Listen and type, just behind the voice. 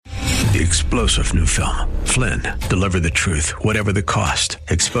The explosive new film, Flynn, deliver the truth, whatever the cost,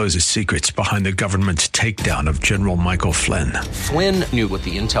 exposes secrets behind the government's takedown of General Michael Flynn. Flynn knew what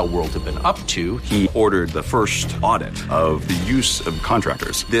the intel world had been up to. He ordered the first audit of the use of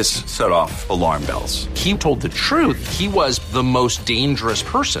contractors. This set off alarm bells. He told the truth. He was the most dangerous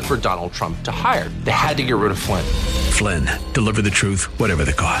person for Donald Trump to hire. They had to get rid of Flynn. Flynn, deliver the truth, whatever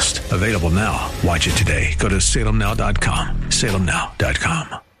the cost. Available now. Watch it today. Go to salemnow.com.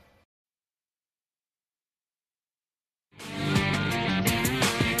 salemnow.com.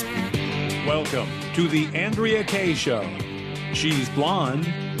 Welcome to the Andrea Kaye Show. She's blonde,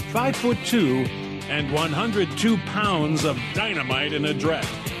 5'2", and 102 pounds of dynamite in a dress.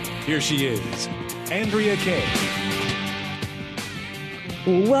 Here she is, Andrea Kaye.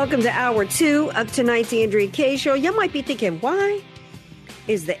 Welcome to Hour 2 of tonight's Andrea Kaye Show. You might be thinking, why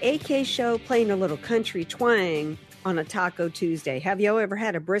is the AK Show playing a little country twang on a Taco Tuesday? Have you ever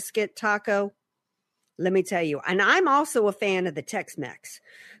had a brisket taco? Let me tell you. And I'm also a fan of the Tex-Mex.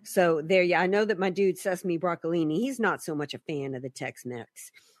 So there you, I know that my dude Sesame Broccolini, he's not so much a fan of the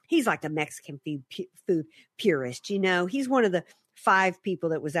Tex-Mex. He's like a Mexican food purist, you know. He's one of the 5 people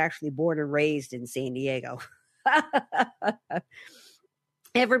that was actually born and raised in San Diego.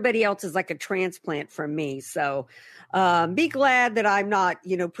 Everybody else is like a transplant from me. So be glad that I'm not,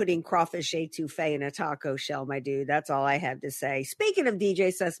 putting crawfish etouffee in a taco shell, my dude. That's all I have to say. Speaking of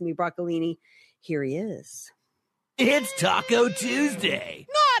DJ Sesame Broccolini, here he is. It's Taco Tuesday.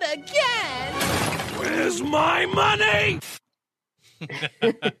 Not again! Where's my money?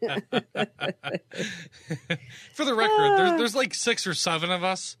 For the record, there's like 6 or 7 of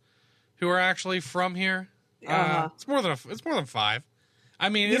us who are actually from here. It's more than 5. I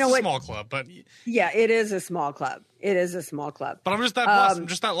mean, it's a small club, but yeah, it is a small club. It is a small club. But I'm just that blessed. I'm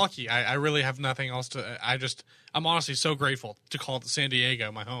just that lucky. I really have nothing else to. I'm honestly so grateful to call San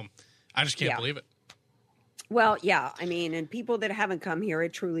Diego my home. I just can't believe it. Well, yeah, I mean, and people that haven't come here,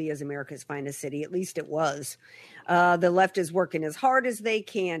 it truly is America's finest city. At least it was. The left is working as hard as they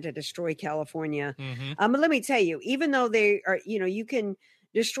can to destroy California. Mm-hmm. But let me tell you, even though they are, you can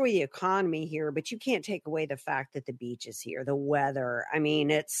destroy the economy here, but you can't take away the fact that the beach is here, the weather. I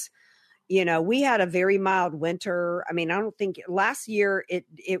mean, it's, we had a very mild winter. I mean, I don't think last year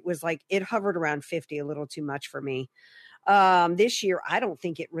it was like it hovered around 50, a little too much for me. This year, I don't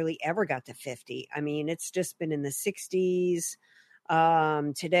think it really ever got to 50. I mean, it's just been in the 60s.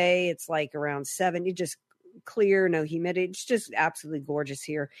 Today, it's like around 70, just clear, no humidity. It's just absolutely gorgeous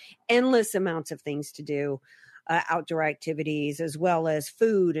here. Endless amounts of things to do, outdoor activities, as well as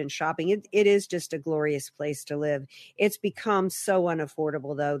food and shopping. It is just a glorious place to live. It's become so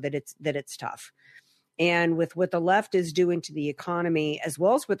unaffordable, though, that it's tough. And with what the left is doing to the economy, as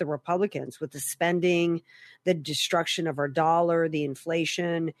well as with the Republicans, with the spending, the destruction of our dollar, the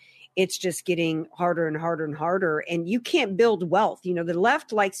inflation, it's just getting harder and harder and harder. And you can't build wealth. The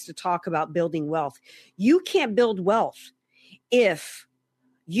left likes to talk about building wealth. You can't build wealth if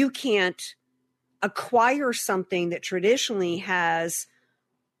you can't acquire something that traditionally has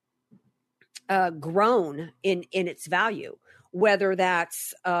grown in its value. Whether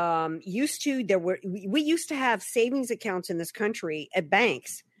that's we used to have savings accounts in this country at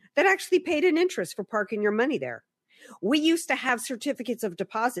banks that actually paid an interest for parking your money there. We used to have certificates of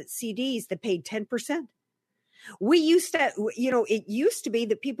deposit, CDs, that paid 10%. We used to, it used to be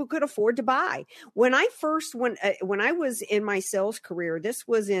that people could afford to buy. When I was in my sales career, this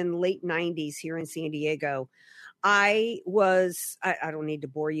was in late 90s here in San Diego. I don't need to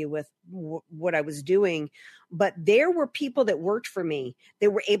bore you with what I was doing, but there were people that worked for me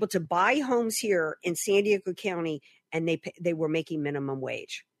that were able to buy homes here in San Diego County, and they were making minimum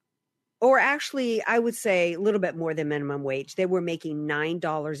wage. Or actually, I would say a little bit more than minimum wage. They were making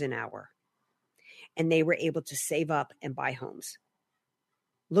 $9 an hour, and they were able to save up and buy homes.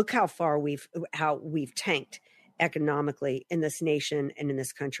 Look how far we've tanked economically in this nation and in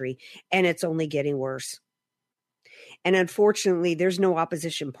this country, and it's only getting worse. And unfortunately, there's no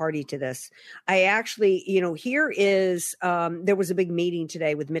opposition party to this. I actually, here is, there was a big meeting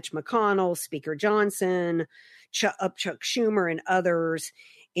today with Mitch McConnell, Speaker Johnson, Chuck Schumer, and others.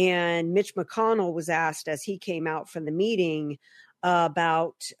 And Mitch McConnell was asked as he came out from the meeting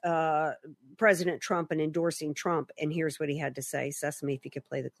about President Trump and endorsing Trump. And here's what he had to say. Sesame, if you could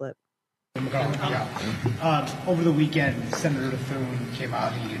play the clip. Over the weekend, Senator Thune came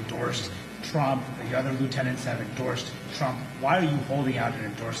out. He endorsed Trump. The other lieutenants have endorsed Trump. Why are you holding out and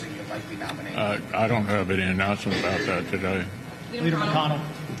endorsing your likely nominee? I don't have any announcement about that today. Leader McConnell.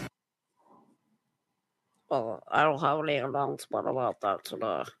 Well, I don't have any announcement about that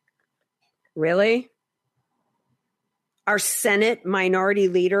today. Really? Our Senate minority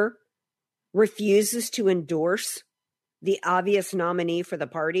leader refuses to endorse the obvious nominee for the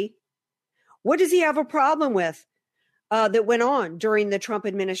party? What does he have a problem with that went on during the Trump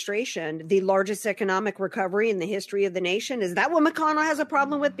administration, the largest economic recovery in the history of the nation? Is that what McConnell has a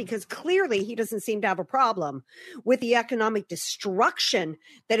problem with? Because clearly he doesn't seem to have a problem with the economic destruction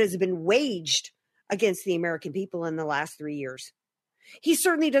that has been waged against the American people in the last 3 years. He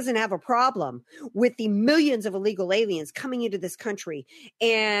certainly doesn't have a problem with the millions of illegal aliens coming into this country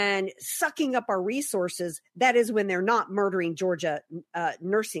and sucking up our resources. That is when they're not murdering Georgia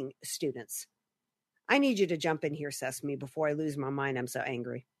nursing students. I need you to jump in here, Sesame, before I lose my mind. I'm so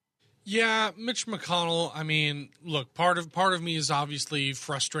angry. Yeah, Mitch McConnell, I mean, look, part of me is obviously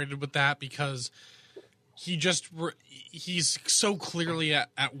frustrated with that because he's so clearly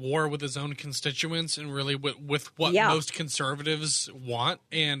at war with his own constituents and really with what most conservatives want,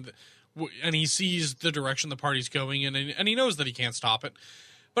 and he sees the direction the party's going in, and he knows that he can't stop it.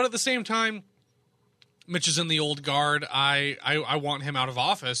 But at the same time, Mitch is in the old guard. I want him out of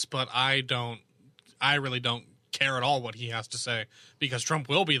office, but I really don't care at all what he has to say, because Trump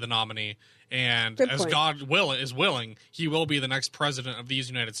will be the nominee, and as God is willing, he will be the next president of these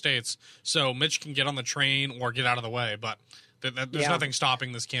United States. So Mitch can get on the train or get out of the way, but there's nothing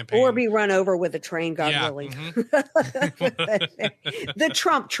stopping this campaign. Or be run over with a train, God willing. Mm-hmm. The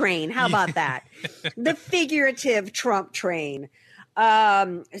Trump train. How about that? The figurative Trump train.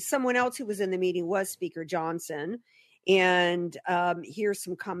 Someone else who was in the meeting was Speaker Johnson. And here's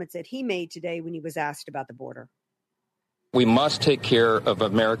some comments that he made today when he was asked about the border. We must take care of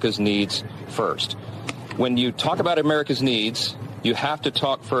America's needs first. When you talk about America's needs, you have to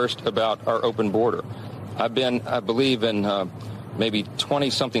talk first about our open border. I've been, I believe, in maybe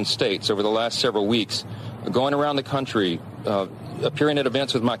 20-something states over the last several weeks, going around the country, appearing at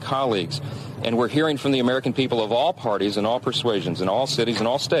events with my colleagues, and we're hearing from the American people of all parties and all persuasions in all cities and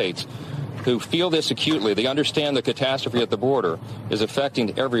all states who feel this acutely. They understand the catastrophe at the border is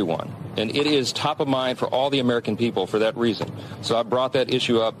affecting everyone, and it is top of mind for all the American people for that reason. So I brought that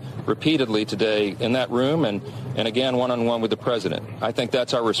issue up repeatedly today in that room and again one-on-one with the president. I think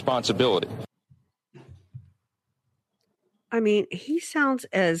that's our responsibility. I mean, he sounds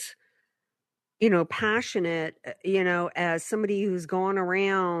as, passionate, as somebody who's gone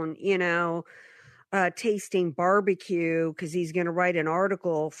around, tasting barbecue because he's going to write an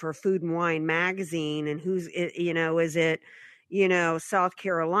article for Food and Wine magazine. And is it, South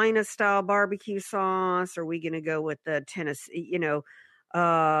Carolina style barbecue sauce? Or are we going to go with the Tennessee,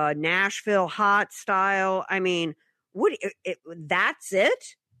 Nashville hot style? I mean, that's it?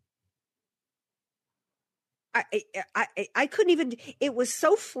 I couldn't even, it was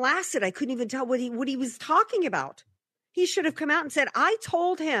so flaccid. I couldn't even tell what he was talking about. He should have come out and said, I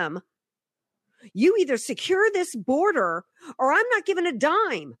told him, you either secure this border or I'm not giving a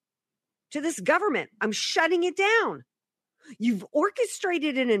dime to this government. I'm shutting it down. You've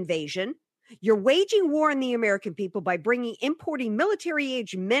orchestrated an invasion. You're waging war on the American people by importing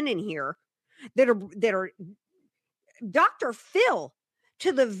military-age men in here that are Dr. Phil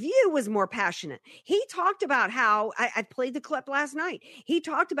to The View was more passionate. He talked about how, I played the clip last night. He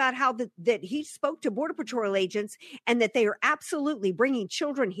talked about how that he spoke to Border Patrol agents and that they are absolutely bringing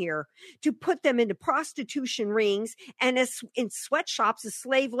children here to put them into prostitution rings and in sweatshops as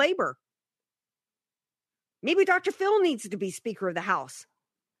slave labor. Maybe Dr. Phil needs to be Speaker of the House.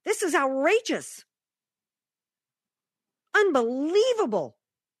 This is outrageous. Unbelievable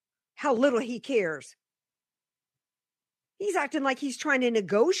how little he cares. He's acting like he's trying to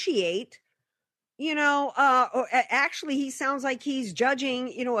negotiate, actually he sounds like he's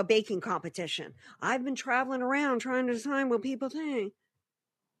judging, a baking competition. I've been traveling around trying to decide what people think.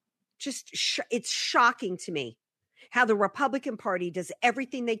 It's shocking to me how the Republican Party does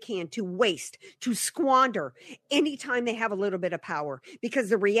everything they can to waste, to squander anytime they have a little bit of power, because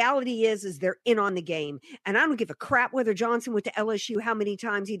the reality is they're in on the game. And I don't give a crap whether Johnson went to LSU, how many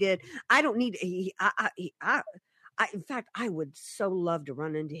times he did. I don't need, in fact, I would so love to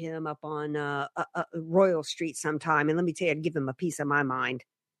run into him up on Royal Street sometime. And let me tell you, I'd give him a piece of my mind.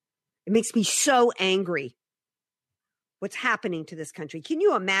 It makes me so angry what's happening to this country. Can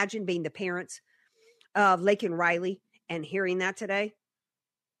you imagine being the parents of Laken Riley and hearing that today?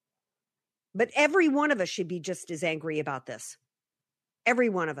 But every one of us should be just as angry about this. Every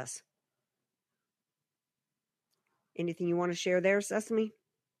one of us. Anything you want to share there, Sesame?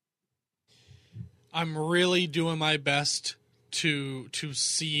 I'm really doing my best to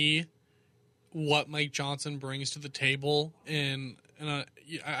see what Mike Johnson brings to the table, and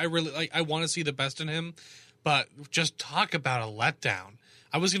I really I want to see the best in him, but just talk about a letdown.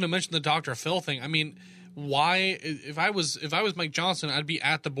 I was going to mention the Dr. Phil thing. I mean, why, if I was Mike Johnson, I'd be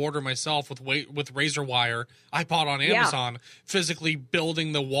at the border myself with razor wire I bought on Amazon, physically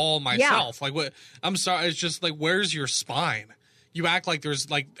building the wall myself. Like, what? I'm sorry, it's just like, where's your spine? You act like there's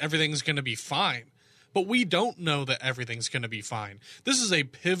like everything's going to be fine. But we don't know that everything's going to be fine. This is a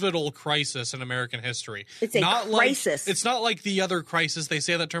pivotal crisis in American history. It's a crisis. It's not like the other crisis. They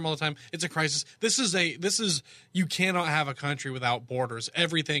say that term all the time. It's a crisis. This is you cannot have a country without borders.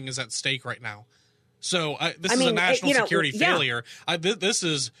 Everything is at stake right now. So this is a national security failure. This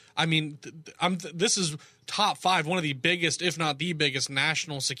is top 5, one of the biggest, if not the biggest,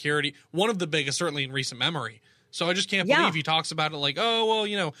 national security, one of the biggest, certainly in recent memory. So I just can't believe he talks about it like, oh,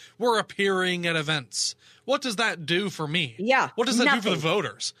 well, we're appearing at events. What does that do for me? Yeah. What does that do for the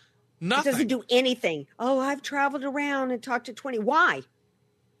voters? Nothing. It doesn't do anything. Oh, I've traveled around and talked to 20. Why?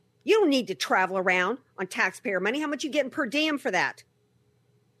 You don't need to travel around on taxpayer money. How much you getting per diem for that?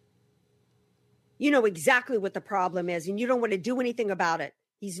 You know exactly what the problem is, and you don't want to do anything about it.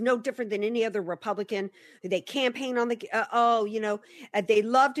 He's no different than any other Republican. They campaign on they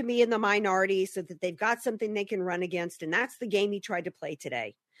love to be in the minority so that they've got something they can run against. And that's the game he tried to play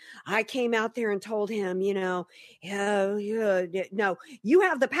today. I came out there and told him, no, you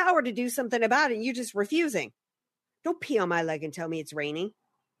have the power to do something about it. And you're just refusing. Don't pee on my leg and tell me it's raining.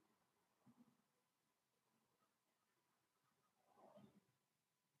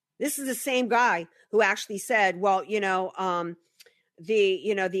 This is the same guy who actually said, well,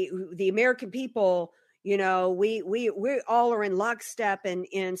 the American people, we all are in lockstep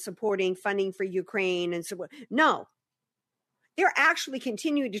in supporting funding for Ukraine and so. No, they're actually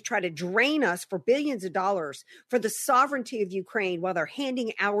continuing to try to drain us for billions of dollars for the sovereignty of Ukraine while they're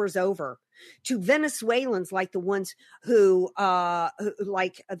handing ours over to Venezuelans like the ones who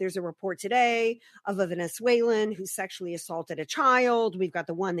there's a report today of a Venezuelan who sexually assaulted a child. We've got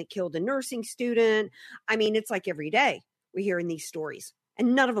the one that killed a nursing student. I mean, it's like every day we're hearing these stories,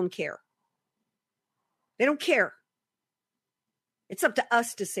 and none of them care. They don't care. It's up to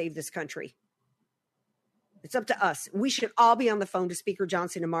us to save this country. It's up to us. We should all be on the phone to Speaker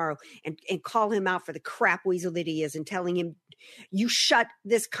Johnson tomorrow and call him out for the crap weasel that he is and telling him, you shut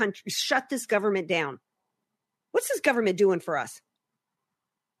this government down. What's this government doing for us?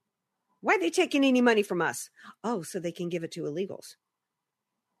 Why are they taking any money from us? Oh, so they can give it to illegals.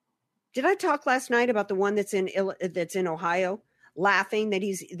 Did I talk last night about the one that's in Ohio, laughing that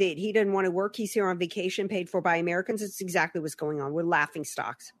he doesn't want to work? He's here on vacation, paid for by Americans. It's exactly what's going on. We're laughing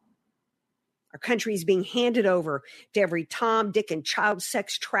stocks. Our country is being handed over to every Tom, Dick, and child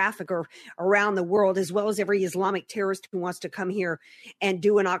sex trafficker around the world, as well as every Islamic terrorist who wants to come here and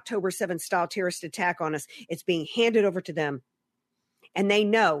do an October 7th style terrorist attack on us. It's being handed over to them. And they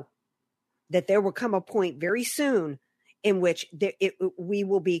know that there will come a point very soon in which we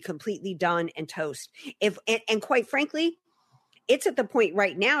will be completely done and toast. And quite frankly, it's at the point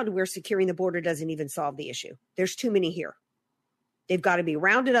right now to where securing the border doesn't even solve the issue. There's too many here. They've got to be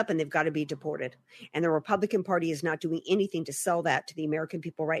rounded up and they've got to be deported. And the Republican Party is not doing anything to sell that to the American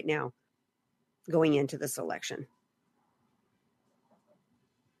people right now going into this election.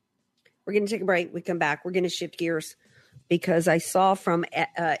 We're going to take a break. We come back. We're going to shift gears because I saw from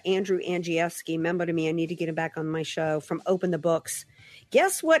Andrew Andrzejewski, member to me, I need to get him back on my show, from Open the Books.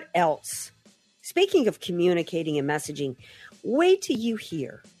 Guess what else? Speaking of communicating and messaging, wait till you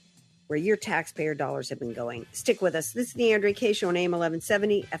hear where your taxpayer dollars have been going. Stick with us. This is the Andrea Kaye Show on AM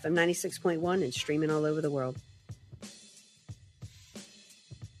 1170, FM 96.1, and streaming all over the world.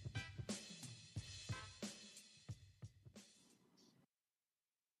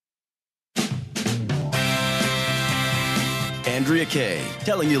 Andrea Kaye,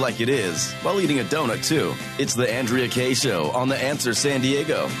 telling you like it is, while eating a donut, too. It's the Andrea Kaye Show on The Answer San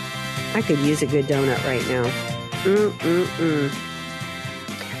Diego. I could use a good donut right now.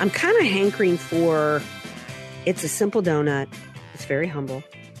 I'm kind of hankering for, it's a simple donut. It's very humble,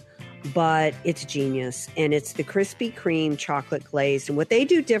 but it's genius. And it's the Krispy Kreme chocolate glazed. And what they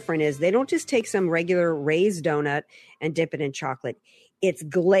do different is they don't just take some regular raised donut and dip it in chocolate. It's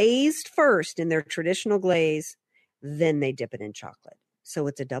glazed first in their traditional glaze. Then they dip it in chocolate. So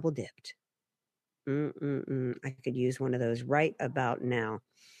it's a double dipped. I could use one of those right about now.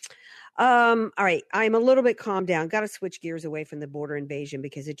 All right. I'm a little bit calmed down. Got to switch gears away from the border invasion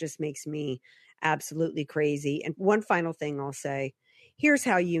because it just makes me absolutely crazy. And one final thing I'll say, here's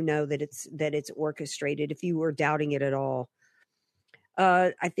how you know that it's orchestrated. If you were doubting it at all,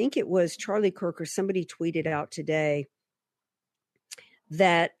 I think it was Charlie Kirk or somebody tweeted out today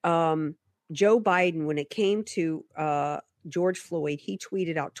that, Joe Biden, when it came to George Floyd, he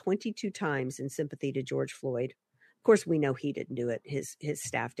tweeted out 22 times in sympathy to George Floyd. Of course, we know he didn't do it. His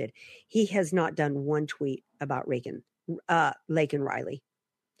staff did. He has not done one tweet about Laken Riley,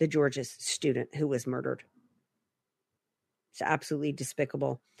 the Georgia student who was murdered. It's absolutely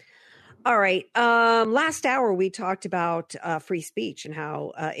despicable. All right. Last hour, we talked about free speech and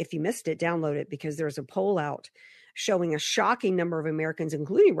how if you missed it, download it, because there's a poll out showing a shocking number of Americans,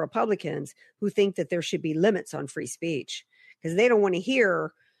 including Republicans, who think that there should be limits on free speech because they don't want to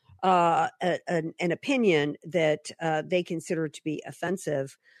hear an opinion that they consider to be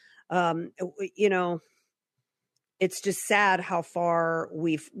offensive. It's just sad how far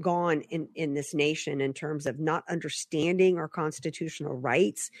we've gone in this nation in terms of not understanding our constitutional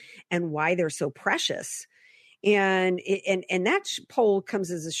rights and why they're so precious. And that poll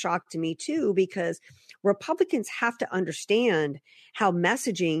comes as a shock to me too, because Republicans have to understand how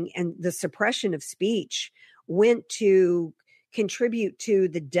messaging and the suppression of speech went to contribute to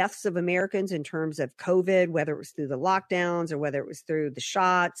the deaths of Americans in terms of COVID, whether it was through the lockdowns or whether it was through the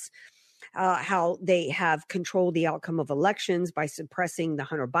shots. How they have controlled the outcome of elections by suppressing the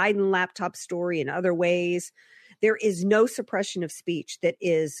Hunter Biden laptop story and other ways. There is no suppression of speech that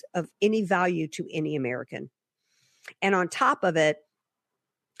is of any value to any American. And on top of it,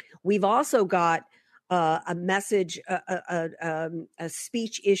 we've also got a message, a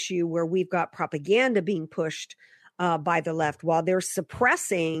speech issue where we've got propaganda being pushed by the left while they're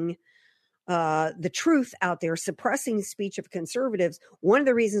suppressing the truth out there, suppressing the speech of conservatives. One of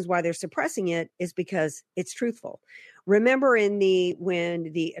the reasons why they're suppressing it is because it's truthful. Remember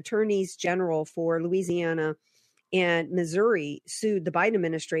when the attorneys general for Louisiana and Missouri sued the Biden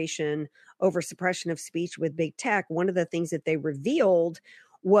administration over suppression of speech with big tech, one of the things that they revealed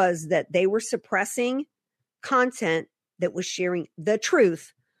was that they were suppressing content that was sharing the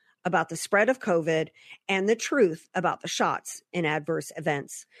truth about the spread of COVID and the truth about the shots and adverse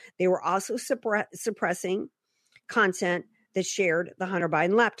events. They were also suppressing content that shared the Hunter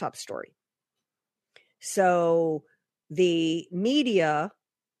Biden laptop story. So the media,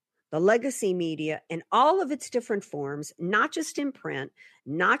 the legacy media, in all of its different forms, not just in print,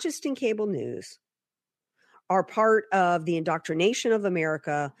 not just in cable news, are part of the indoctrination of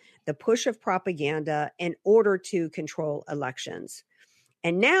America, the push of propaganda in order to control elections.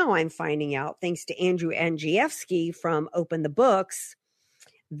 And now I'm finding out, thanks to Andrew Andrzejewski from Open the Books,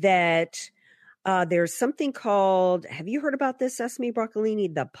 that there's something called, have you heard about this, Sesame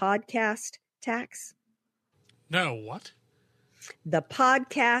Broccolini, the podcast tax? No, what? The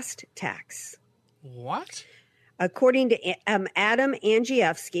podcast tax. What? According to Adam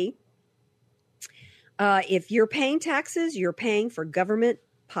Andrzejewski, if you're paying taxes, you're paying for government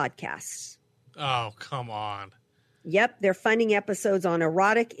podcasts. Oh, come on. Yep, they're funding episodes on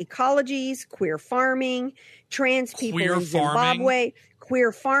erotic ecologies, queer farming, trans people in Zimbabwe,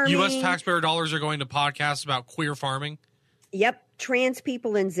 queer farming. U.S. taxpayer dollars are going to podcasts about queer farming? Yep, trans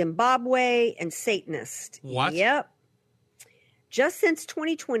people in Zimbabwe and Satanists. What? Yep. Just since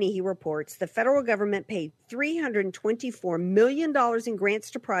 2020, he reports, the federal government paid $324 million in grants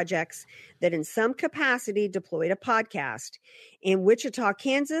to projects that in some capacity deployed a podcast. In Wichita,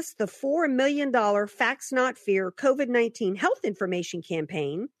 Kansas, the $4 million Facts Not Fear COVID-19 health information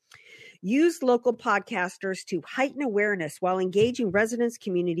campaign used local podcasters to heighten awareness while engaging residents,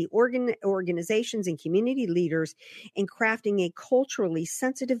 community organizations, and community leaders in crafting a culturally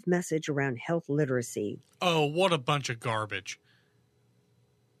sensitive message around health literacy. Oh, what a bunch of garbage.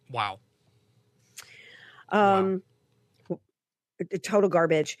 Wow. Total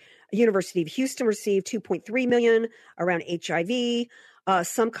garbage. University of Houston received $2.3 million around HIV.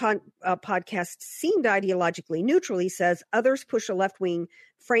 Some podcasts seemed ideologically neutral, he says. Others push a left-wing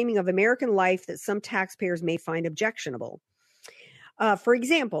framing of American life that some taxpayers may find objectionable. For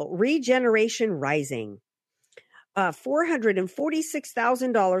example, Regeneration Rising.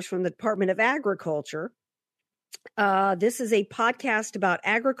 $446,000 from the Department of Agriculture. This is a podcast about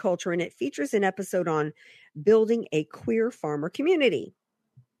agriculture, and it features an episode on building a queer farmer community.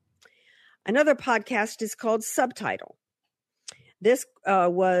 Another podcast is called Subtitle. This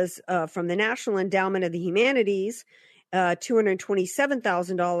was from the National Endowment of the Humanities,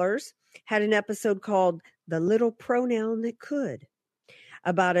 $227,000, had an episode called The Little Pronoun That Could,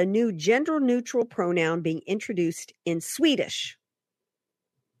 about a new gender-neutral pronoun being introduced in Swedish.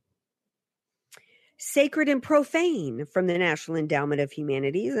 Sacred and Profane from the National Endowment of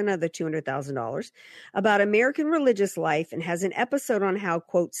Humanities, another $200,000, about American religious life, and has an episode on how,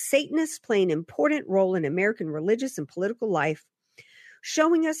 quote, Satanists play an important role in American religious and political life,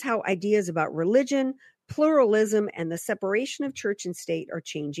 showing us how ideas about religion, pluralism, and the separation of church and state are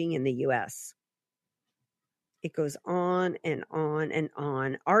changing in the U.S. It goes on and on and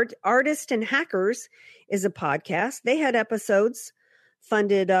on. Artists and Hackers is a podcast. They had episodes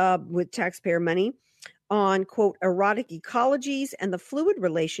funded with taxpayer money on, quote, erotic ecologies and the fluid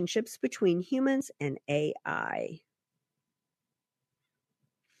relationships between humans and AI.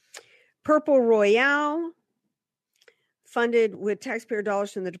 Purple Royale, funded with taxpayer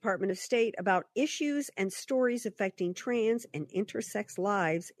dollars from the Department of State, about issues and stories affecting trans and intersex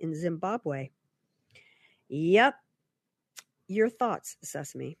lives in Zimbabwe. Yep. Your thoughts,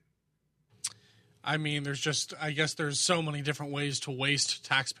 Sesame? I mean, I guess there's so many different ways to waste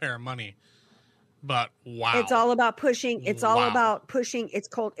taxpayer money. But wow. It's all about pushing. It's all about pushing. It's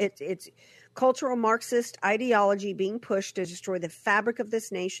cultural Marxist ideology being pushed to destroy the fabric of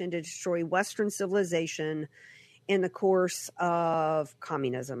this nation, to destroy Western civilization in the course of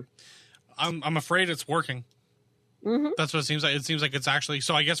communism. I'm afraid it's working. Mm-hmm. That's what it seems like. It seems like it's actually,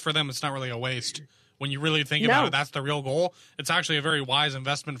 so I guess for them, it's not really a waste. When you really think about it, that's the real goal. It's actually a very wise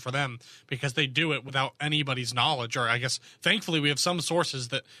investment for them because they do it without anybody's knowledge. Or I guess, thankfully, we have some sources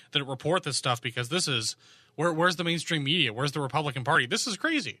that report this stuff, because this is, where's the mainstream media? Where's the Republican Party? This is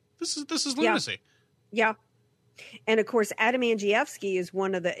crazy. This is lunacy. Yeah. And of course, Adam Andrzejewski is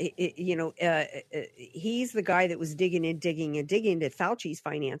one of the, he's the guy that was digging into Fauci's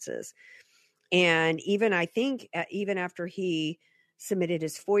finances. And even, I think, even after he submitted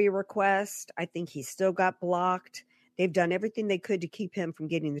his FOIA request, I think he still got blocked. They've done everything they could to keep him from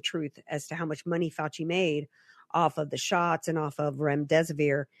getting the truth as to how much money Fauci made off of the shots and off of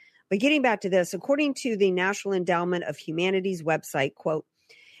remdesivir. But getting back to this, according to the National Endowment of Humanities website, quote,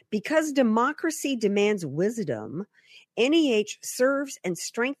 because democracy demands wisdom, NEH serves and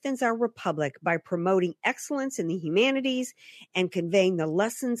strengthens our republic by promoting excellence in the humanities and conveying the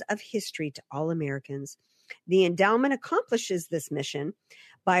lessons of history to all Americans. The endowment accomplishes this mission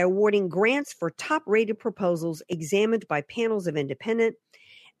by awarding grants for top-rated proposals examined by panels of independent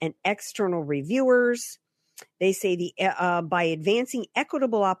and external reviewers. They say by advancing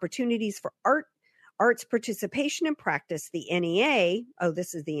equitable opportunities for arts participation and practice, the NEA,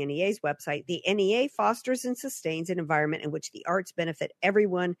 this is the NEA's website, the NEA fosters and sustains an environment in which the arts benefit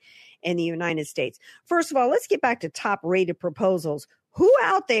everyone in the United States. First of all, let's get back to top-rated proposals. Who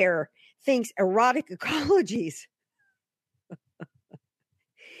out there thinks erotic ecologies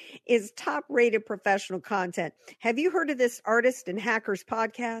is top-rated professional content? Have you heard of this Artist and Hackers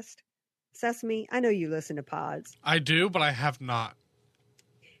podcast, Sesame? I know you listen to pods. I do, but I have not.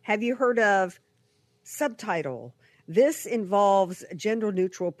 Have you heard of Subtitle? This involves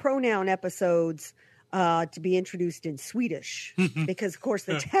gender-neutral pronoun episodes to be introduced in Swedish because, of course,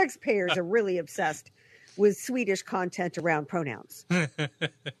 the taxpayers are really obsessed with Swedish content around pronouns.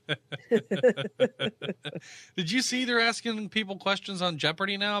 Did you see they're asking people questions on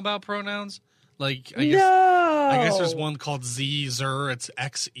Jeopardy now about pronouns? Like, I guess there's one called Zer. It's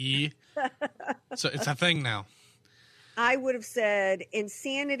XE. So it's a thing now. I would have said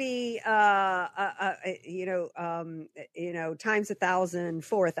insanity, times 1,000,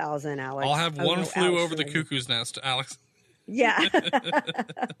 4,000, Alex. I'll have one flew over the cuckoo's nest, Alex. Yeah.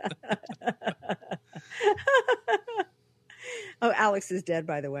 Oh, Alex is dead,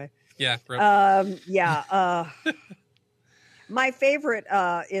 by the way. Yeah. My favorite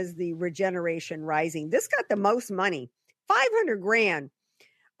is the Regeneration Rising. This got the most money, $500,000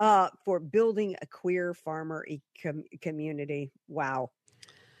 for building a queer farmer community. Wow.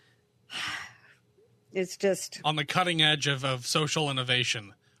 It's just on the cutting edge of social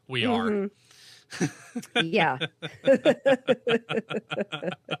innovation. We are. Yeah.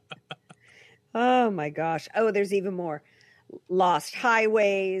 Oh my gosh. Oh, there's even more. Lost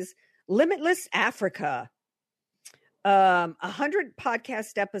Highways, Limitless Africa. 100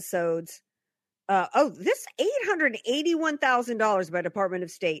 podcast episodes. This $881,000 by Department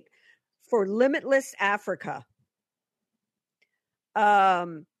of State for Limitless Africa.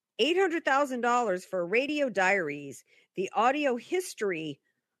 $800,000 for Radio Diaries, the Audio History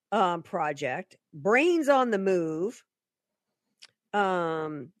Project, Brains on the Move,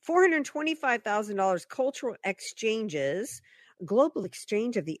 $425,000 Cultural Exchanges, Global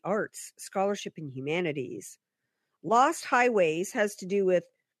Exchange of the Arts, Scholarship in Humanities. Lost Highways has to do with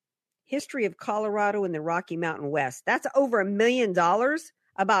history of Colorado and the Rocky Mountain West. That's over $1 million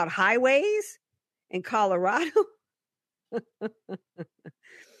about highways in Colorado.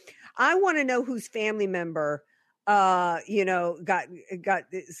 I want to know whose family member got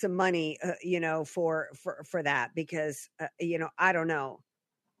some money, for that, because, I don't know.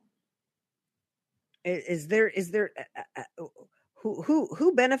 Is there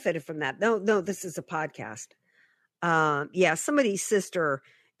who benefited from that? No, this is a podcast. Somebody's sister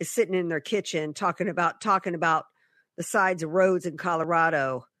is sitting in their kitchen talking about the sides of roads in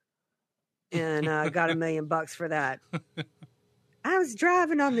Colorado, and got $1 million for that. I was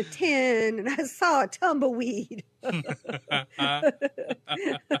driving on the 10 and I saw a tumbleweed.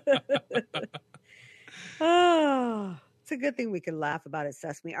 Oh, it's a good thing we can laugh about it,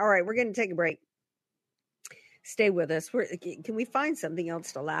 Sesame. All right, we're going to take a break. Stay with us. Can we find something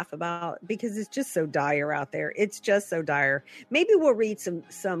else to laugh about? Because it's just so dire out there. It's just so dire. Maybe we'll read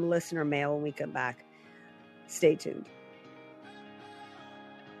some listener mail when we come back. Stay tuned.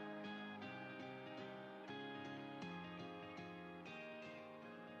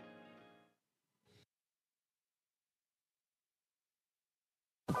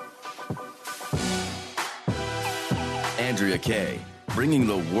 Andrea Kaye, bringing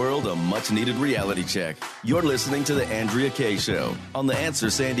the world a much-needed reality check. You're listening to The Andrea Kaye Show on The Answer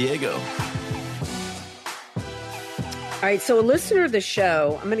San Diego. All right, so a listener of the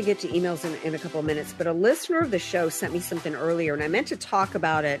show, I'm going to get to emails in a couple of minutes, but a listener of the show sent me something earlier, and I meant to talk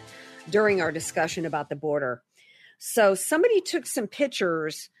about it during our discussion about the border. So somebody took some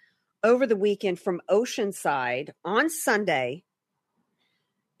pictures over the weekend from Oceanside on Sunday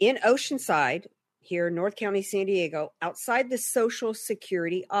in Oceanside, here in North County, San Diego, outside the Social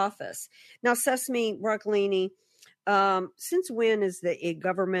Security office. Now, Sesame Broccolini, since when is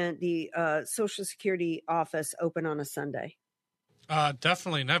the Social Security office open on a Sunday?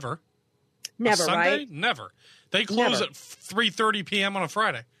 Definitely never. Never, Sunday? right? Never. They close at 3:30 p.m. on a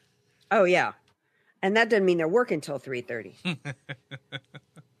Friday. Oh, yeah. And that doesn't mean they're working till 3:30.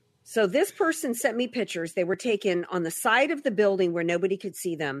 So this person sent me pictures. They were taken on the side of the building where nobody could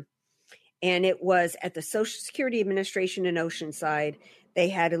see them. And it was at the Social Security Administration in Oceanside. They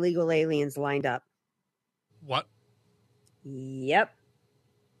had illegal aliens lined up. What? Yep.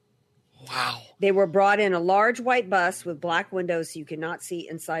 Wow. They were brought in a large white bus with black windows so you could not see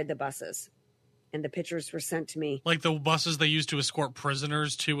inside the buses. And the pictures were sent to me. Like the buses they used to escort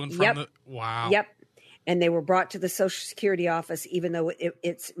prisoners to and from Wow. Yep. And they were brought to the Social Security office, even though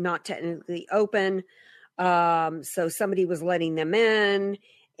it's not technically open. So somebody was letting them in.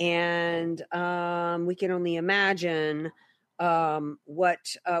 And we can only imagine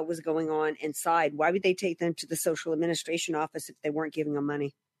what was going on inside. Why would they take them to the social administration office if they weren't giving them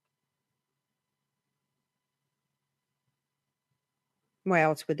money? Why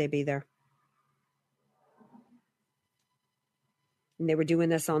else would they be there? And they were doing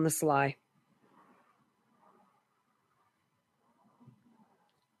this on the sly.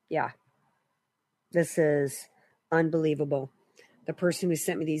 Yeah. This is unbelievable. The person who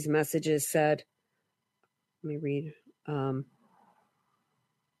sent me these messages said, let me read,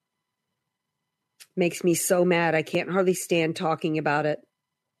 makes me so mad. I can't hardly stand talking about it.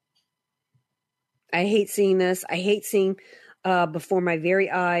 I hate seeing this. I hate seeing before my very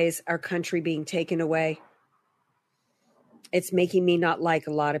eyes our country being taken away. It's making me not like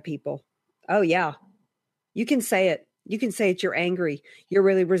a lot of people. Oh, yeah. You can say it. You can say it. You're angry. You're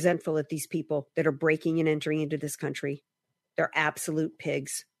really resentful at these people that are breaking and entering into this country. They're absolute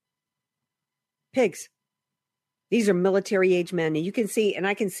pigs. Pigs. These are military age men. And you can see, and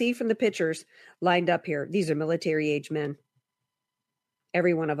I can see from the pictures lined up here, these are military age men.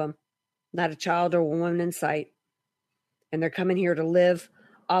 Every one of them. Not a child or a woman in sight. And they're coming here to live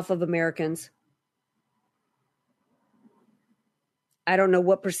off of Americans. I don't know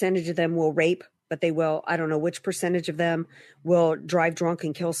what percentage of them will rape, but they will. I don't know which percentage of them will drive drunk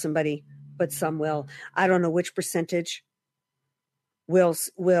and kill somebody, but some will. I don't know which percentage will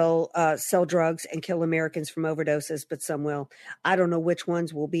sell drugs and kill Americans from overdoses, but some will. I don't know which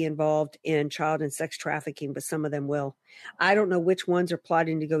ones will be involved in child and sex trafficking, but some of them will. I don't know which ones are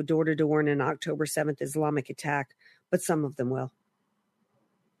plotting to go door to door in an October 7th Islamic attack, but some of them will.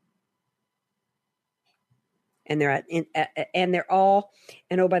 And they're all,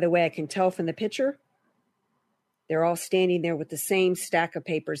 and oh, by the way, I can tell from the picture, they're all standing there with the same stack of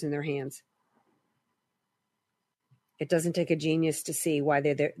papers in their hands. It doesn't take a genius to see why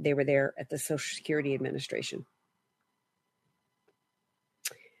they were there at the Social Security Administration.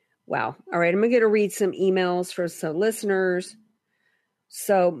 Wow. All right, I'm going to read some emails for some listeners.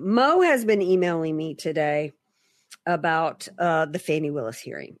 So Mo has been emailing me today about the Fani Willis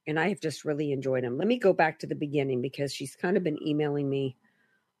hearing, and I have just really enjoyed him. Let me go back to the beginning because she's kind of been emailing me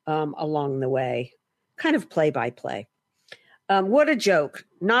along the way, kind of play by play. What a joke.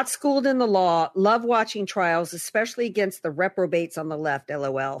 Not schooled in the law, love watching trials, especially against the reprobates on the left,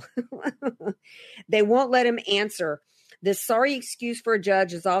 LOL. They won't let him answer. This sorry excuse for a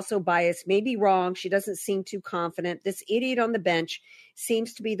judge is also biased, maybe wrong. She doesn't seem too confident. This idiot on the bench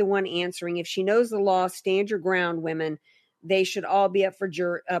seems to be the one answering. If she knows the law, stand your ground, women. They should all be up for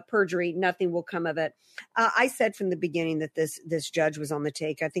perjury. Nothing will come of it. I said from the beginning that this judge was on the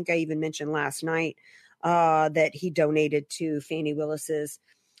take. I think I even mentioned last night that he donated to Fani Willis's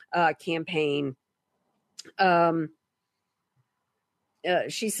campaign.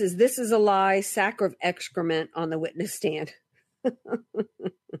 She says, this is a lie, sack of excrement on the witness stand.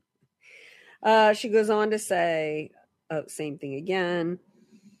 She goes on to say, same thing again.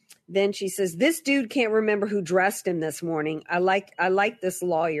 Then she says, this dude can't remember who dressed him this morning. I like this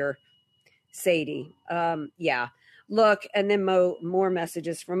lawyer, Sadie. Yeah. Look, and then more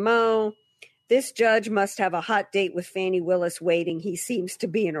messages from Mo. This judge must have a hot date with Fani Willis waiting. He seems to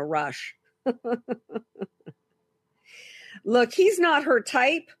be in a rush. Look, he's not her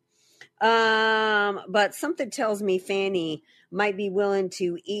type. But something tells me Fani might be willing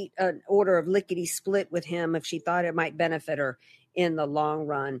to eat an order of lickety split with him if she thought it might benefit her in the long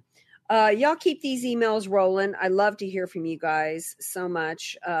run. Y'all keep these emails rolling. I love to hear from you guys so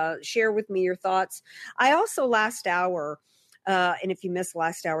much. Share with me your thoughts. I also last hour, and if you missed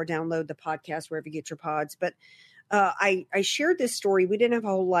last hour, download the podcast wherever you get your pods. But I shared this story. We didn't have a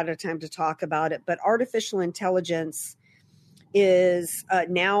whole lot of time to talk about it, but artificial intelligence is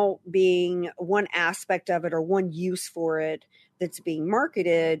now being one aspect of it, or one use for it that's being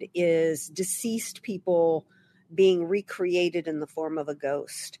marketed, is deceased people being recreated in the form of a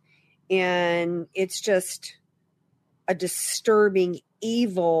ghost. And it's just a disturbing,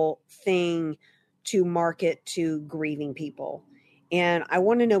 evil thing to market to grieving people. And I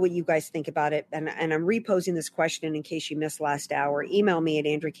want to know what you guys think about it. And I'm reposing this question in case you missed last hour. Email me at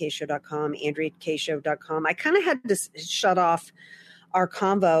andreakshow.com, andreakshow.com. I kind of had to shut off our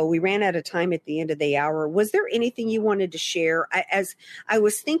convo. We ran out of time at the end of the hour. Was there anything you wanted to share? As I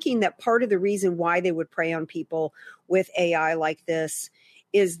was thinking that part of the reason why they would prey on people with AI like this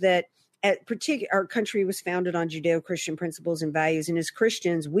is that our country was founded on Judeo-Christian principles and values. And as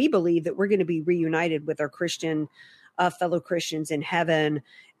Christians, we believe that we're going to be reunited with our Christian fellow Christians in heaven.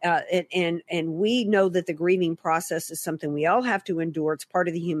 And we know that the grieving process is something we all have to endure. It's part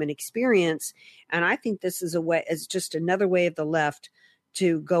of the human experience. And I think this is just another way of the left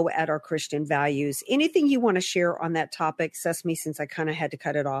to go at our Christian values. Anything you want to share on that topic, Sesame, since I kind of had to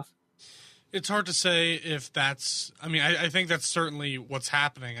cut it off? It's hard to say if that's, I think that's certainly what's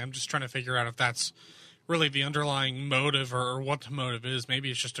happening. I'm just trying to figure out if that's really the underlying motive or what the motive is.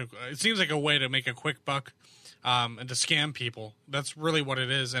 Maybe it's just it seems like a way to make a quick buck and to scam people. That's really what it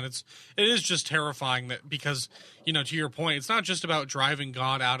is. And it is just terrifying that because, to your point, it's not just about driving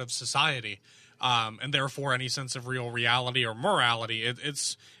God out of society. And therefore any sense of real reality or morality.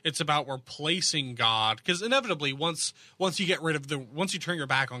 It's about replacing God, because inevitably once you get rid of once you turn your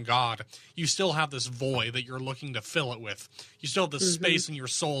back on God, you still have this void that you're looking to fill it with. You still have this space in your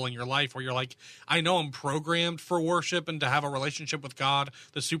soul, in your life, where you're like, I know I'm programmed for worship and to have a relationship with God,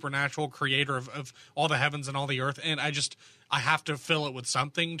 the supernatural creator of all the heavens and all the earth, and I have to fill it with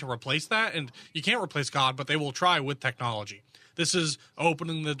something to replace that. And you can't replace God, but they will try with technology. This is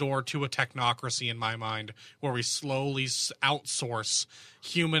opening the door to a technocracy in my mind, where we slowly outsource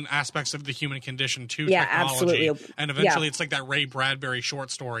human aspects of the human condition to technology. Absolutely. And eventually it's like that Ray Bradbury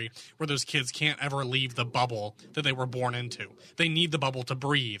short story where those kids can't ever leave the bubble that they were born into. They need the bubble to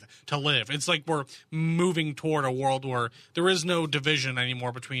breathe, to live. It's like we're moving toward a world where there is no division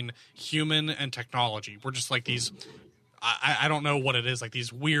anymore between human and technology. We're just like these, I don't know what it is, like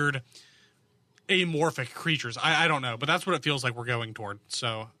these weird amorphic creatures. I don't know, but that's what it feels like we're going toward.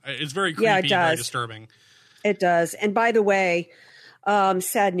 So it's very creepy, and very disturbing. It does. And by the way,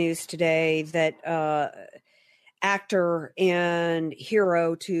 sad news today that actor and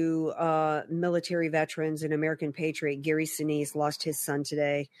hero to military veterans and American patriot Gary Sinise lost his son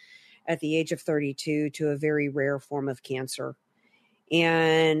today at the age of 32 to a very rare form of cancer.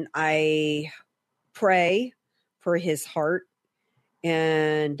 And I pray for his heart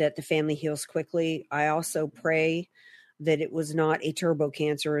and that the family heals quickly. I also pray that it was not a turbo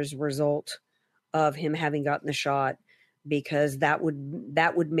cancer as a result of him having gotten the shot, because that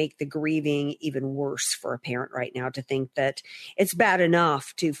would make the grieving even worse for a parent right now, to think that it's bad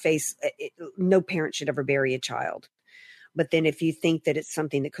enough to face it. No parent should ever bury a child. But then if you think that it's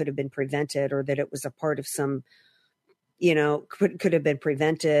something that could have been prevented, or that it was a part of some, could have been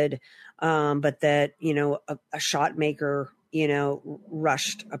prevented, but that, a shot maker,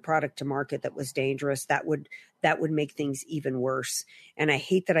 rushed a product to market that was dangerous, that would make things even worse. And I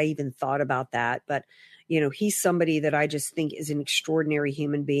hate that I even thought about that, but he's somebody that I just think is an extraordinary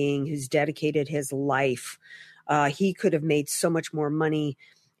human being who's dedicated his life. He could have made so much more money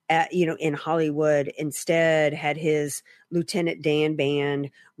in Hollywood, instead had his Lieutenant Dan band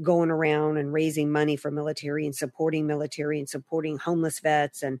going around and raising money for military and supporting homeless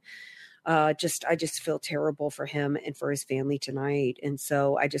vets. And I just feel terrible for him and for his family tonight. And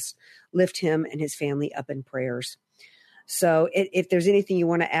so I just lift him and his family up in prayers. So if there's anything you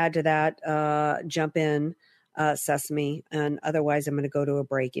want to add to that, jump in, Sesame. And otherwise, I'm going to go to a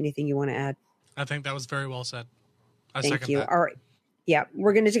break. Anything you want to add? I think that was very well said. Thank you. All right. Yeah,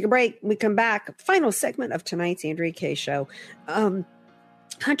 we're going to take a break. We come back. Final segment of tonight's Andrea Kaye Show.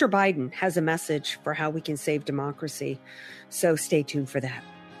 Hunter Biden has a message for how we can save democracy. So stay tuned for that.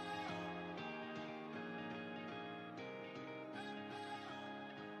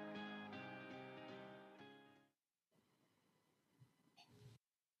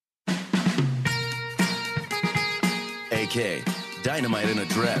 AK, Dynamite in a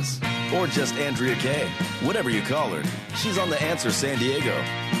Dress, or just Andrea Kaye, whatever you call her. She's on The Answer San Diego.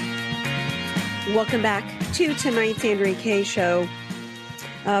 Welcome back to tonight's Andrea Kaye Show.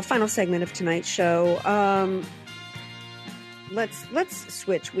 Final segment of tonight's show. Let's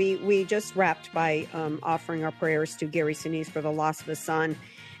switch. We just wrapped by offering our prayers to Gary Sinise for the loss of his son.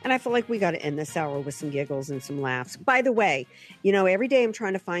 And I feel like we got to end this hour with some giggles and some laughs. By the way, every day I'm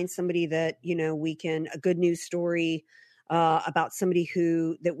trying to find somebody that, we can, a good news story about somebody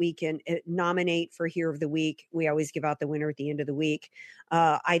that we can nominate for Hero of the Week. We always give out the winner at the end of the week.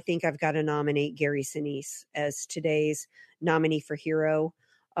 I think I've got to nominate Gary Sinise as today's nominee for Hero,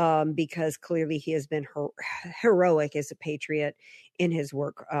 because clearly he has been heroic as a patriot in his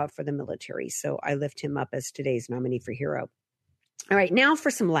work for the military. So I lift him up as today's nominee for Hero. All right, now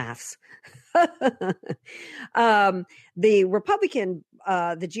for some laughs. The Republican,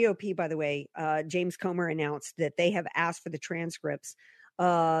 the GOP, by the way, James Comer announced that they have asked for the transcripts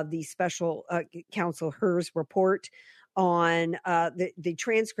of the special counsel Hur's report on the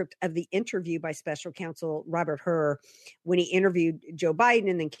transcript of the interview by special counsel Robert Hur when he interviewed Joe Biden,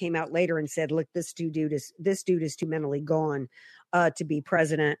 and then came out later and said, look, this dude is too mentally gone to be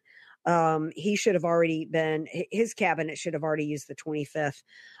president. He should have already been, his cabinet should have already used the 25th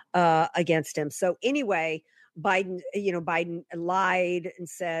against him. So anyway, Biden lied and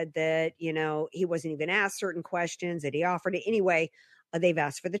said that, he wasn't even asked certain questions, that he offered it. Anyway, they've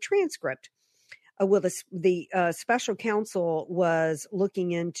asked for the transcript. Well, the special counsel was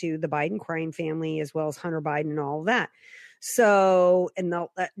looking into the Biden crime family as well as Hunter Biden and all of that. So,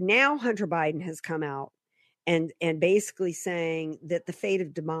 now Hunter Biden has come out and basically saying that the fate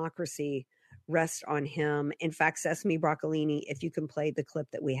of democracy rests on him. In fact, Sesame Broccolini, if you can play the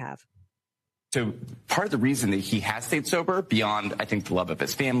clip that we have. So part of the reason that he has stayed sober, beyond, I think, the love of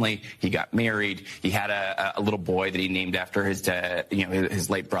his family, he got married, he had a little boy that he named after his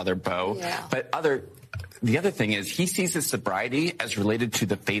late brother, Bo. Yeah. But the other thing is he sees his sobriety as related to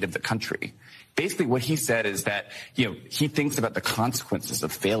the fate of the country. Basically, what he said is that, he thinks about the consequences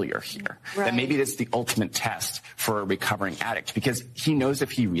of failure here. Right. That maybe that's the ultimate test for a recovering addict, because he knows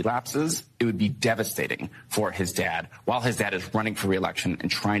if he relapses, it would be devastating for his dad while his dad is running for re-election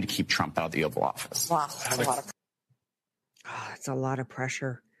and trying to keep Trump out of the Oval Office. Wow. It's a lot of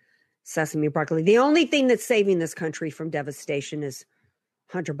pressure. Sesame Broccoli. The only thing that's saving this country from devastation is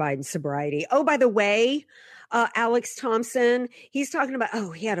Hunter Biden's sobriety. Oh, by the way, Alex Thompson, he's talking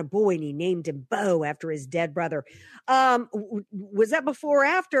about, he had a boy and he named him Bo after his dead brother. Was that before or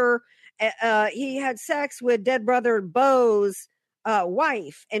after he had sex with dead brother Bo's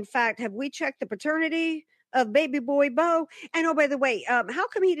wife? In fact, have we checked the paternity of baby boy Bo? And by the way, how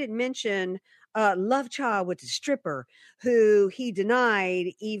come he didn't mention love child with the stripper who he denied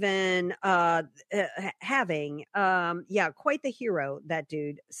even having? Quite the hero, that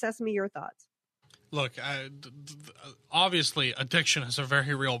dude. Sesame, your thoughts? Look, obviously addiction is a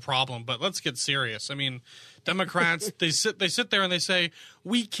very real problem, but let's get serious. I mean, Democrats, they sit there and they say,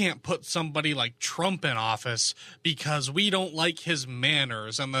 we can't put somebody like Trump in office because we don't like his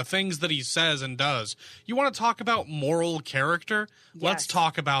manners and the things that he says and does. You want to talk about moral character? Yes. Let's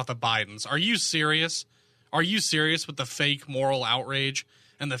talk about the Bidens. Are you serious? Are you serious with the fake moral outrage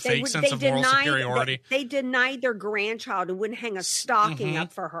and the fake sense of moral superiority? They denied their grandchild and wouldn't hang a stocking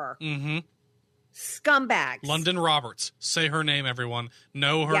up for her. Mm-hmm. Scumbags. London Roberts. Say her name, everyone.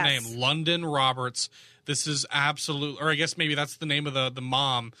 Know her name. London Roberts. This is absolute, or I guess maybe that's the name of the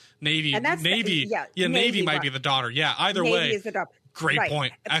mom. Navy. Navy might be the daughter. Yeah. Either Navy way. Is the daughter. Great right.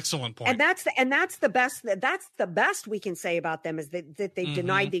 point. Excellent point. And that's the best. That's the best we can say about them is that they've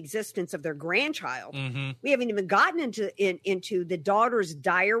denied the existence of their grandchild. Mm-hmm. We haven't even gotten into the daughter's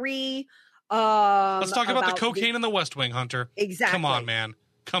diary. Let's talk about the cocaine in the West Wing, Hunter. Exactly. Come on, man.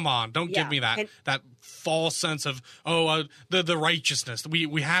 Come on, don't give me that false sense of the righteousness.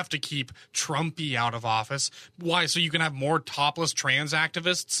 We have to keep Trumpy out of office. Why? So you can have more topless trans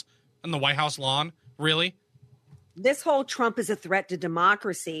activists on the White House lawn? Really? This whole Trump is a threat to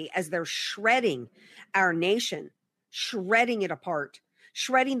democracy as they're shredding our nation, shredding it apart,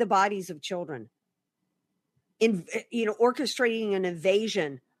 shredding the bodies of children, orchestrating an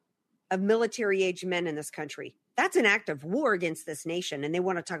invasion of military-age men in this country. That's an act of war against this nation. And they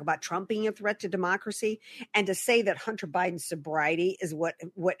want to talk about Trump being a threat to democracy, and to say that Hunter Biden's sobriety is what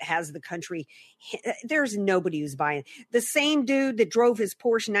has the country. There's nobody who's buying. The same dude that drove his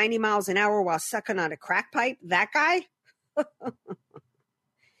Porsche 90 miles an hour while sucking on a crack pipe, that guy.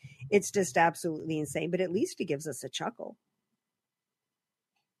 It's just absolutely insane. But at least he gives us a chuckle.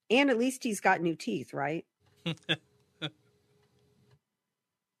 And at least he's got new teeth, right?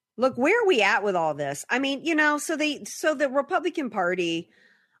 Look, where are we at with all this? I mean, so the Republican Party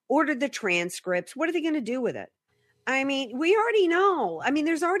ordered the transcripts. What are they going to do with it? I mean, we already know. I mean,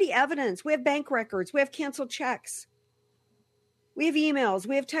 there's already evidence. We have bank records. We have canceled checks. We have emails.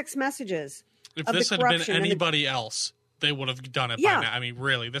 We have text messages. If this had been anybody else, they would have done it by now. I mean,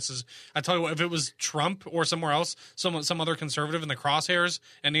 really, I tell you what, if it was Trump or somewhere else, some other conservative in the crosshairs,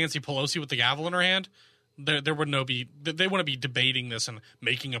 and Nancy Pelosi with the gavel in her hand, there would they wouldn't be debating this and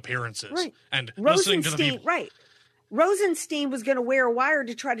making appearances and listening to the people. Right. Rosenstein was going to wear a wire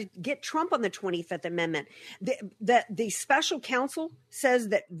to try to get Trump on the 25th Amendment. The special counsel says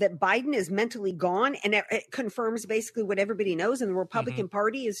that Biden is mentally gone, and it confirms basically what everybody knows. And the Republican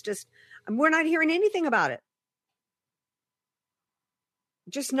Party is we're not hearing anything about it.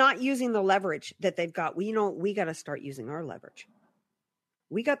 Just not using the leverage that they've got. We got to start using our leverage.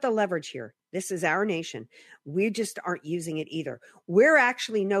 We got the leverage here. This is our nation. We just aren't using it either. We're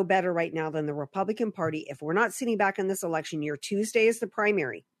actually no better right now than the Republican Party. If we're not sitting back in this election year, Tuesday is the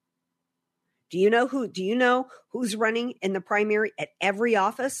primary. Do you know who's running in the primary at every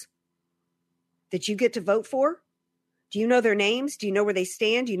office that you get to vote for? Do you know their names? Do you know where they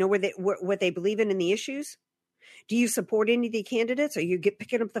stand? Do you know what they believe in the issues? Do you support any of the candidates? Are you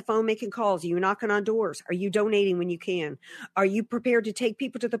picking up the phone, making calls? Are you knocking on doors? Are you donating when you can? Are you prepared to take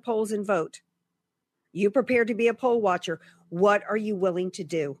people to the polls and vote? You prepared to be a poll watcher? What are you willing to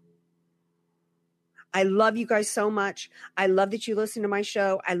do? I love you guys so much. I love that you listen to my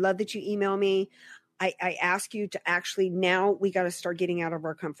show. I love that you email me. I ask you to actually, now we got to start getting out of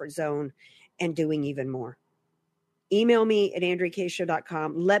our comfort zone and doing even more. Email me at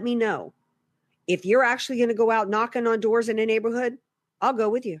AndreaKShow.com. Let me know. If you're actually going to go out knocking on doors in a neighborhood, I'll go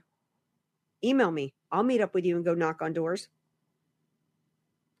with you. Email me. I'll meet up with you and go knock on doors.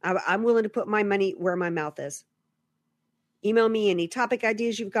 I'm willing to put my money where my mouth is. Email me any topic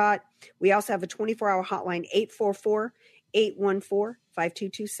ideas you've got. We also have a 24-hour hotline,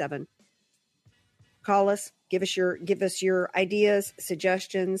 844-814-5227. Call us. Give us your ideas,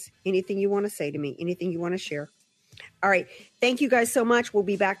 suggestions, anything you want to say to me, anything you want to share. All right. Thank you guys so much. We'll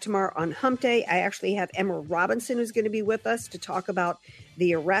be back tomorrow on Hump Day. I actually have Emerald Robinson who's going to be with us to talk about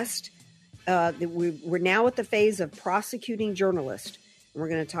the arrest. We're now at the phase of prosecuting journalists. And we're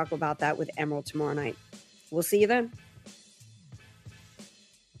going to talk about that with Emerald tomorrow night. We'll see you then.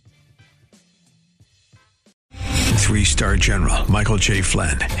 Three-star General Michael J.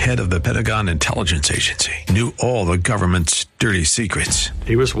 Flynn, head of the Pentagon Intelligence Agency, knew all the government's dirty secrets.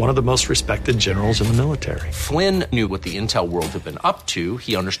 He was one of the most respected generals in the military. Flynn knew what the intel world had been up to.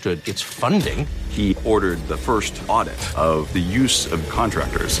 He understood its funding. He ordered the first audit of the use of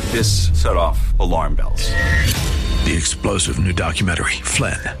contractors. This set off alarm bells. The explosive new documentary,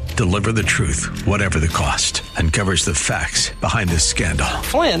 Flynn, Deliver the Truth, Whatever the Cost, uncovers the facts behind this scandal.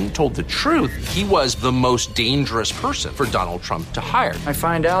 Flynn told the truth. He was the most dangerous person for Donald Trump to hire. I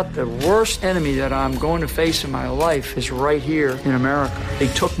find out the worst enemy that I'm going to face in my life is right here in America. They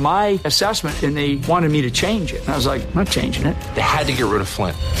took my assessment and they wanted me to change it. And I was like, I'm not changing it. They had to get rid of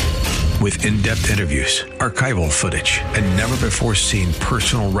Flynn. With in-depth interviews, archival footage, and never-before-seen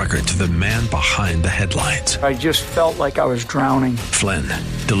personal records of the man behind the headlines. I just felt like I was drowning. Flynn,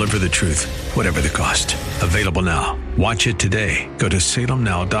 Deliver the Truth, Whatever the Cost. Available now. Watch it today. Go to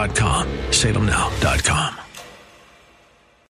salemnow.com. salemnow.com.